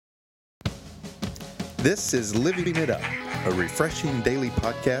This is Living It Up, a refreshing daily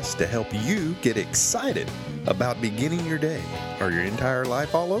podcast to help you get excited about beginning your day or your entire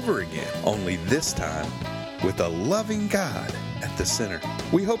life all over again. Only this time with a loving God at the center.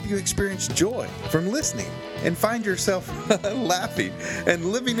 We hope you experience joy from listening and find yourself laughing and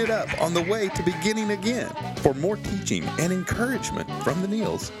living it up on the way to beginning again. For more teaching and encouragement from the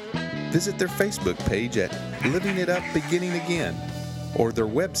Neals, visit their Facebook page at Living It Up Beginning Again or their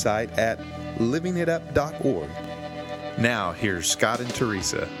website at livingitup.org. Now, here's Scott and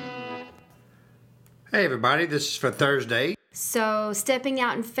Teresa. Hey everybody, this is for Thursday. So stepping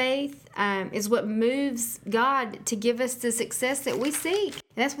out in faith is what moves God to give us the success that we seek. And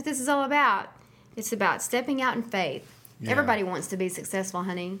that's what this is all about. It's about stepping out in faith. Yeah. Everybody wants to be successful,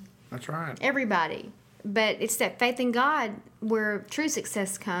 honey. That's right. Everybody. But it's that faith in God where true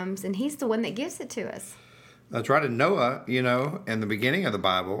success comes, and He's the one that gives it to us. That's right. And Noah, in the beginning of the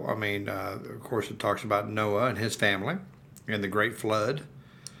Bible, of course it talks about Noah and his family and the great flood.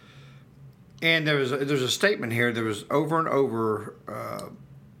 And there's a statement here. There was over and over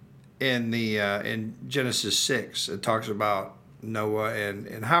in Genesis 6. It talks about Noah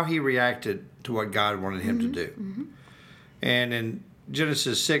and how he reacted to what God wanted him to do. Mm-hmm. And in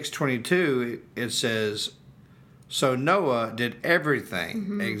Genesis 6:22, it says, "So Noah did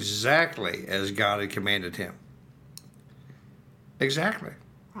everything exactly as God had commanded him." Exactly.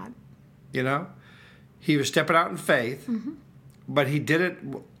 Right. He was stepping out in faith. Mm-hmm. But he did it,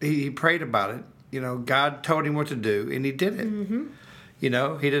 he prayed about it. God told him what to do, and he did it. Mm-hmm. He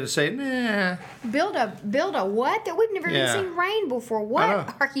didn't say, nah. Build a what? That we've never even seen rain before. What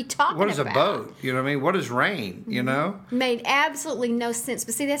are you talking about? What is a boat? What is rain, Made absolutely no sense.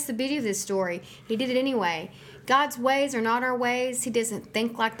 But see, that's the beauty of this story. He did it anyway. God's ways are not our ways. He doesn't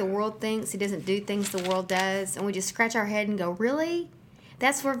think like the world thinks. He doesn't do things the world does. And we just scratch our head and go, really?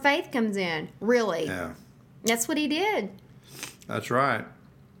 That's where faith comes in. Really? Yeah. That's what he did. That's right.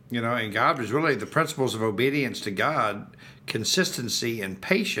 And God was really the principles of obedience to God, consistency and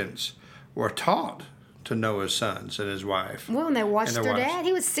patience were taught to Noah's sons and his wife. Well, and they watched their dad.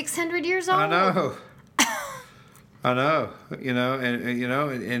 He was 600 years old. I know. And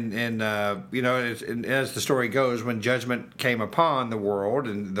as the story goes, when judgment came upon the world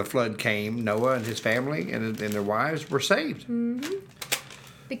and the flood came, Noah and his family and their wives were saved. Mm-hmm.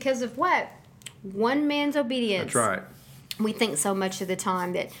 Because of what? One man's obedience. That's right. We think so much of the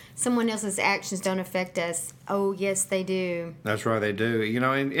time that someone else's actions don't affect us. Oh, yes, they do. That's right, they do.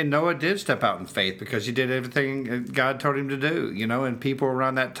 And Noah did step out in faith because he did everything God told him to do. And people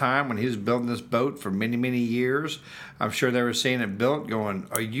around that time when he was building this boat for many, many years, I'm sure they were seeing it built going,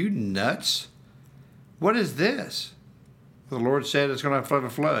 are you nuts? What is this? The Lord said it's going to have a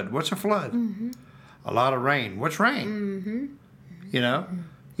flood. What's a flood? Mm-hmm. A lot of rain. What's rain? Mm-hmm.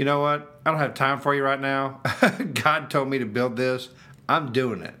 You know what? I don't have time for you right now. God told me to build this. I'm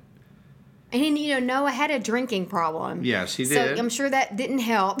doing it. And, Noah had a drinking problem. Yes, he did. So I'm sure that didn't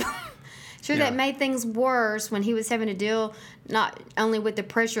help. That made things worse when he was having to deal not only with the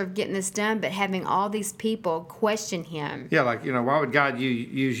pressure of getting this done, but having all these people question him. Yeah, why would God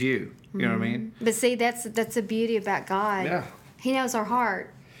use you? You know what I mean? But see, that's the beauty about God. Yeah. He knows our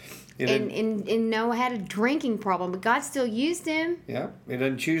heart. And Noah had a drinking problem, but God still used him. Yeah, he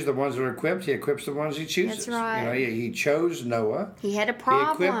doesn't choose the ones that are equipped. He equips the ones he chooses. That's right. He chose Noah. He had a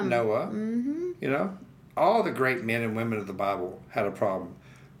problem. He equipped Noah. Mm-hmm. All the great men and women of the Bible had a problem.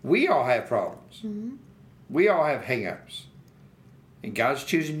 We all have problems. Mm-hmm. We all have hang-ups. And God's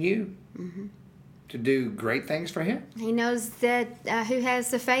choosing you to do great things for Him. He knows that who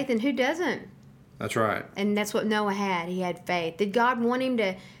has the faith and who doesn't. That's right. And that's what Noah had. He had faith. Did God want him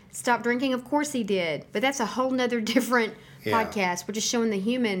to stop drinking? Of course he did. But that's a whole nother different podcast. We're just showing the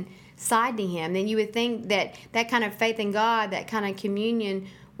human side to him. Then you would think that kind of faith in God, that kind of communion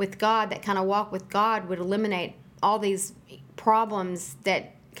with God, that kind of walk with God would eliminate all these problems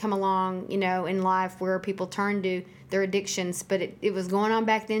that come along, in life where people turn to their addictions. But it was going on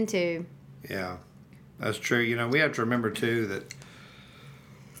back then too. Yeah, that's true. We have to remember too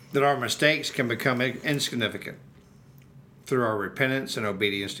that our mistakes can become insignificant through our repentance and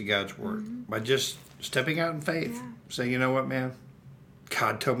obedience to God's word by just stepping out in faith. Yeah. Saying, you know what, man?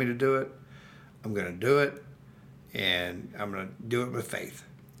 God told me to do it. I'm going to do it, and I'm going to do it with faith.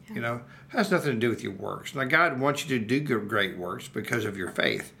 Yeah. It has nothing to do with your works. Now, God wants you to do great works because of your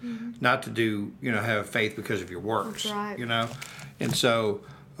faith, not to do, have faith because of your works. That's right. And so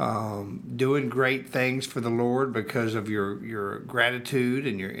doing great things for the Lord because of your gratitude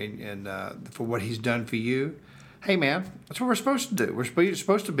and for what He's done for you. hey, man, that's what we're supposed to do. We're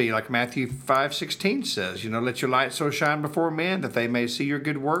supposed to be like Matthew 5:16 says, let your light so shine before men that they may see your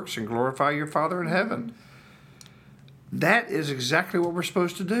good works and glorify your Father in heaven. That is exactly what we're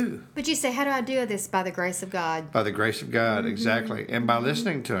supposed to do. But you say, how do I do this? By the grace of God. By the grace of God, exactly. And by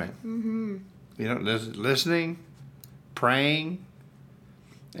listening to Him. Listening, praying,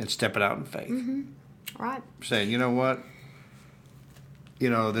 and stepping out in faith. Right. Saying, you know what?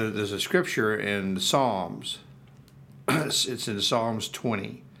 There's a scripture in the Psalms. It's in Psalms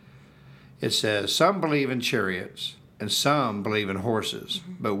 20. It says, some believe in chariots and some believe in horses,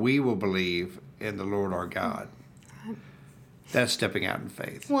 but we will believe in the Lord our God. That's stepping out in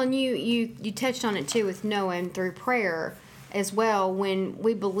faith. Well, and you touched on it too with Noah and through prayer as well. When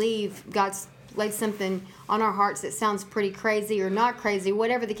we believe God's laid something on our hearts that sounds pretty crazy or not crazy,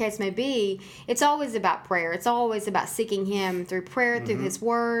 whatever the case may be, it's always about prayer. It's always about seeking Him through prayer, through His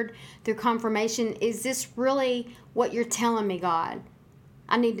Word, through confirmation. Is this really what you're telling me, God?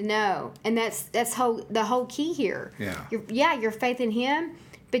 I need to know, and that's the whole key here. Yeah. Your faith in Him,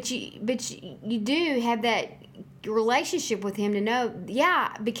 but you do have that relationship with Him to know,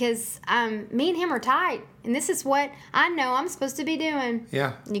 because me and Him are tight, and this is what I know I'm supposed to be doing.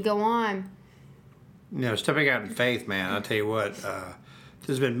 Yeah. And you go on. Stepping out in faith, man, I'll tell you what,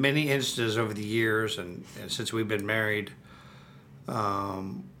 there's been many instances over the years and since we've been married,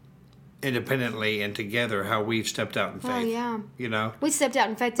 independently and together, how we've stepped out in faith. Oh, yeah. We stepped out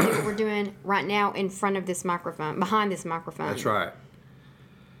in faith to do what we're doing right now in front of this microphone, behind this microphone. That's right.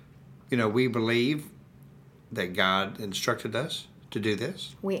 We believe that God instructed us to do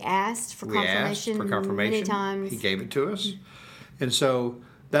this. We asked for confirmation many times. He gave it to us. And so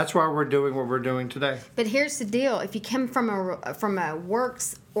that's why we're doing what we're doing today. But here's the deal. If you come from a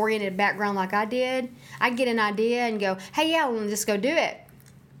works-oriented background like I did, I get an idea and go, hey, we'll just go do it.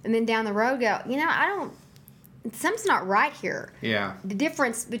 And then down the road go, something's not right here. Yeah. The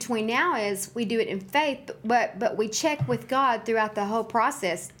difference between now is we do it in faith, but we check with God throughout the whole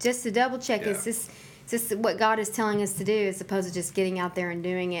process just to double check. Yeah. Is this what God is telling us to do, as opposed to just getting out there and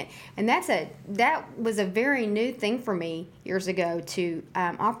doing it? And that was a very new thing for me years ago to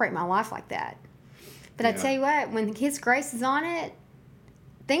operate my life like that. But I tell you what, when His grace is on it,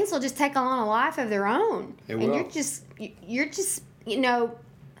 things will just take on a life of their own. It will. And you're just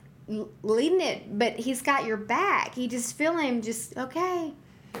leading it, but He's got your back. You just feel Him just, okay.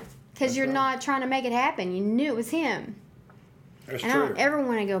 Because you're not trying to make it happen. You knew it was Him. That's and true. I don't ever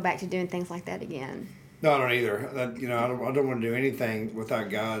want to go back to doing things like that again. No, I don't either. I don't want to do anything without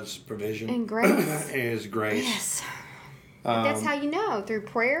God's provision. And grace. And His grace. Yes. That's how you know, through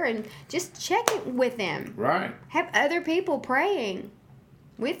prayer, and just check it with Him. Right. Have other people praying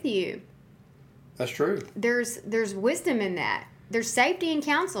with you. That's true. There's wisdom in that. There's safety in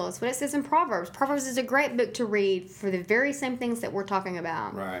counsel. That's what it says in Proverbs. Proverbs is a great book to read for the very same things that we're talking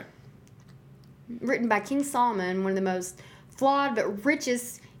about. Right. Written by King Solomon, one of the most flawed but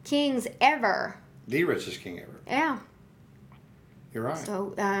richest kings ever. The richest king ever. Yeah. You're right.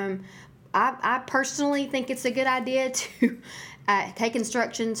 So I personally think it's a good idea to take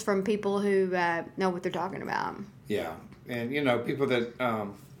instructions from people who know what they're talking about. Yeah. And, people that,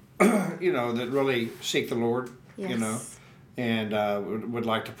 that really seek the Lord, Yes. and would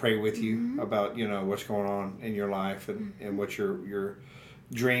like to pray with you about, what's going on in your life and what your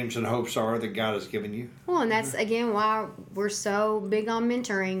dreams and hopes are that God has given you. Well, and that's, again, why we're so big on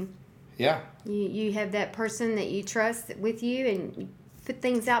mentoring. Yeah. You have that person that you trust with you, and you put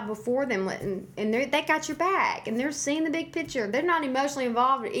things out before them, and they got your back, and they're seeing the big picture. They're not emotionally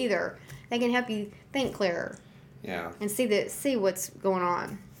involved either. They can help you think clearer. Yeah. And see what's going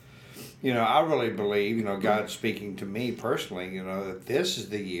on. I really believe, God's speaking to me personally, that this is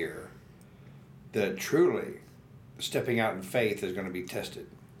the year that truly stepping out in faith is going to be tested.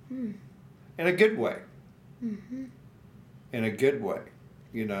 In a good way. Mm-hmm. In a good way,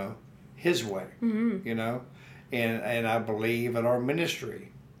 His way, and I believe in our ministry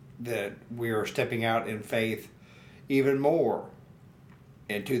that we are stepping out in faith even more.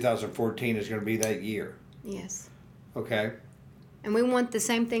 And 2014 is going to be that year. Yes. Okay? And we want the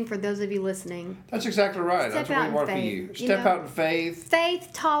same thing for those of you listening. That's exactly right. Step That's what we want for you. Step out in faith.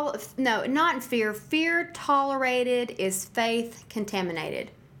 Not in fear. Fear tolerated is faith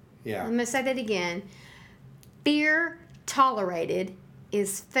contaminated. Yeah. I'm going to say that again. Fear tolerated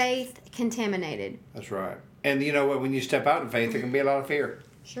is faith contaminated. That's right. And you know what? When you step out in faith, there can be a lot of fear.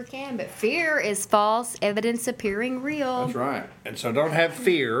 Sure can, but fear is false evidence appearing real. That's right. And so don't have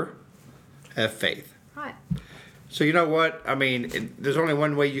fear, have faith. Right. So you know what? I mean, there's only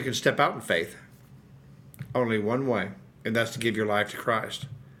one way you can step out in faith. Only one way. And that's to give your life to Christ.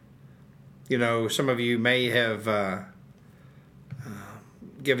 You know, some of you may have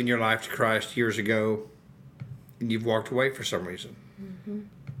given your life to Christ years ago, and you've walked away for some reason.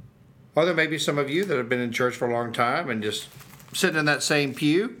 Or there may be some of you that have been in church for a long time and just sitting in that same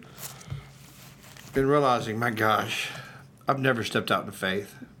pew and realizing, my gosh, I've never stepped out in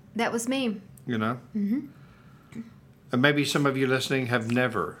faith. That was me. You know? And maybe some of you listening have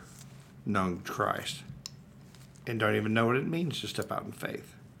never known Christ and don't even know what it means to step out in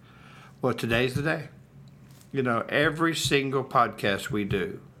faith. Well, today's the day. You know, every single podcast we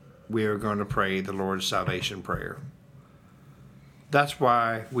do, we are going to pray the Lord's salvation prayer. That's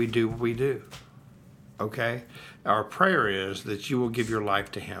why we do what we do. Okay? Our prayer is that you will give your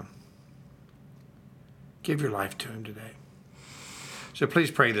life to Him. Give your life to Him today. So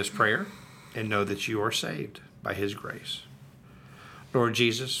please pray this prayer and know that you are saved by His grace. Lord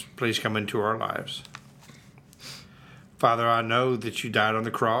Jesus, please come into our lives. Father, I know that you died on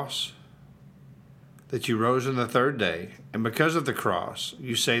the cross, that you rose on the third day, and because of the cross,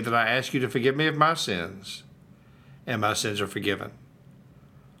 you say that I ask you to forgive me of my sins, and my sins are forgiven.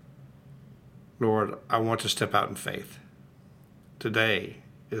 Lord, I want to step out in faith. Today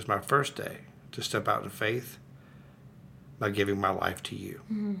is my first day to step out in faith by giving my life to you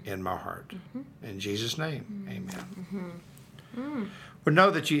in my heart. In Jesus' name, amen. Well,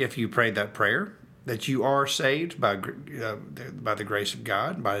 know that if you prayed that prayer, that you are saved by the grace of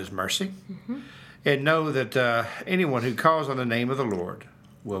God, by His mercy. And know that anyone who calls on the name of the Lord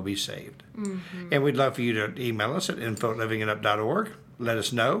will be saved. And we'd love for you to email us at info@livingitup.org. Let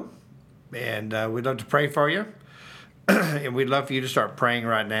us know. And we'd love to pray for you. And we'd love for you to start praying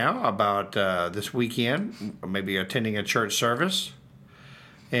right now about this weekend, or maybe attending a church service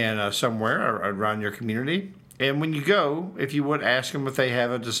and somewhere around your community. And when you go, if you would, ask them if they have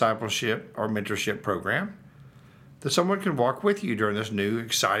a discipleship or mentorship program, that someone can walk with you during this new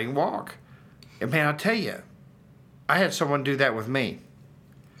exciting walk. And man, I tell you, I had someone do that with me,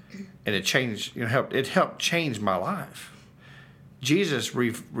 and it changed. It helped change my life. Jesus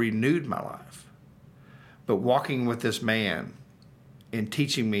renewed my life, but walking with this man and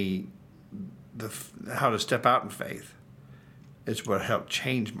teaching me how to step out in faith is what helped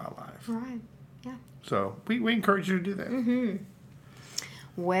change my life. Right. Yeah. So we encourage you to do that.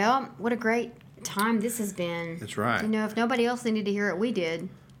 Well, what a great time this has been. That's right. You know, if nobody else needed to hear it, we did.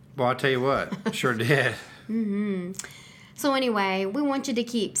 Well, I'll tell you what, sure did. So anyway, we want you to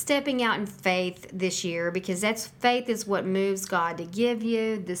keep stepping out in faith this year, because faith is what moves God to give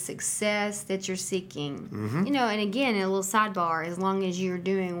you the success that you're seeking. You know, and again, a little sidebar, as long as you're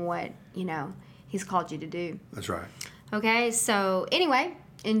doing what, He's called you to do. That's right. Okay, so anyway,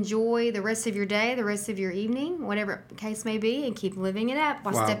 enjoy the rest of your day, the rest of your evening, whatever the case may be, and keep living it up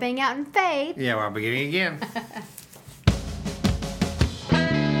while stepping out in faith. Yeah, well, beginning again.